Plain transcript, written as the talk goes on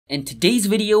In today's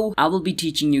video, I will be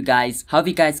teaching you guys how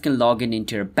you guys can log in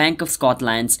into your Bank of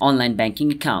Scotland's online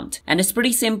banking account. And it's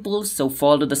pretty simple, so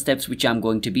follow the steps which I'm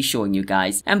going to be showing you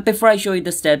guys. And before I show you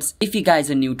the steps, if you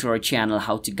guys are new to our channel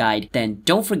How to Guide, then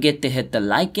don't forget to hit the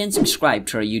like and subscribe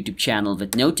to our YouTube channel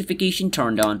with notification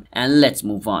turned on, and let's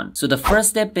move on. So the first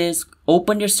step is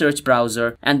open your search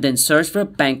browser and then search for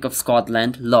Bank of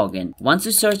Scotland login. Once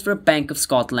you search for Bank of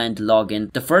Scotland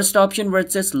login, the first option where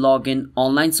it says login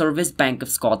online service Bank of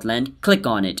Scotland, click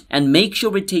on it and make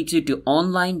sure it takes you to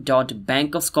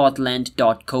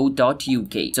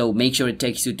online.bankofscotland.co.uk. So make sure it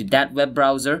takes you to that web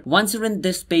browser. Once you're in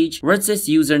this page where it says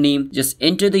username, just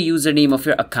enter the username of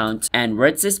your account, and where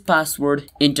it says password,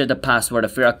 enter the password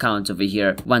of your account over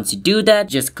here. Once you do that,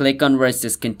 just click on where it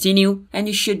says continue and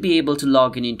you should be able to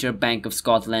log in into your Bank of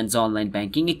Scotland's online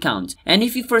banking account. And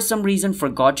if you for some reason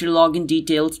forgot your login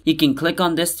details, you can click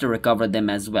on this to recover them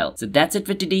as well. So that's it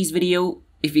for today's video.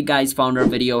 If you guys found our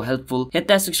video helpful, hit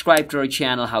that subscribe to our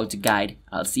channel How to Guide.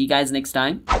 I'll see you guys next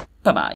time. Bye bye.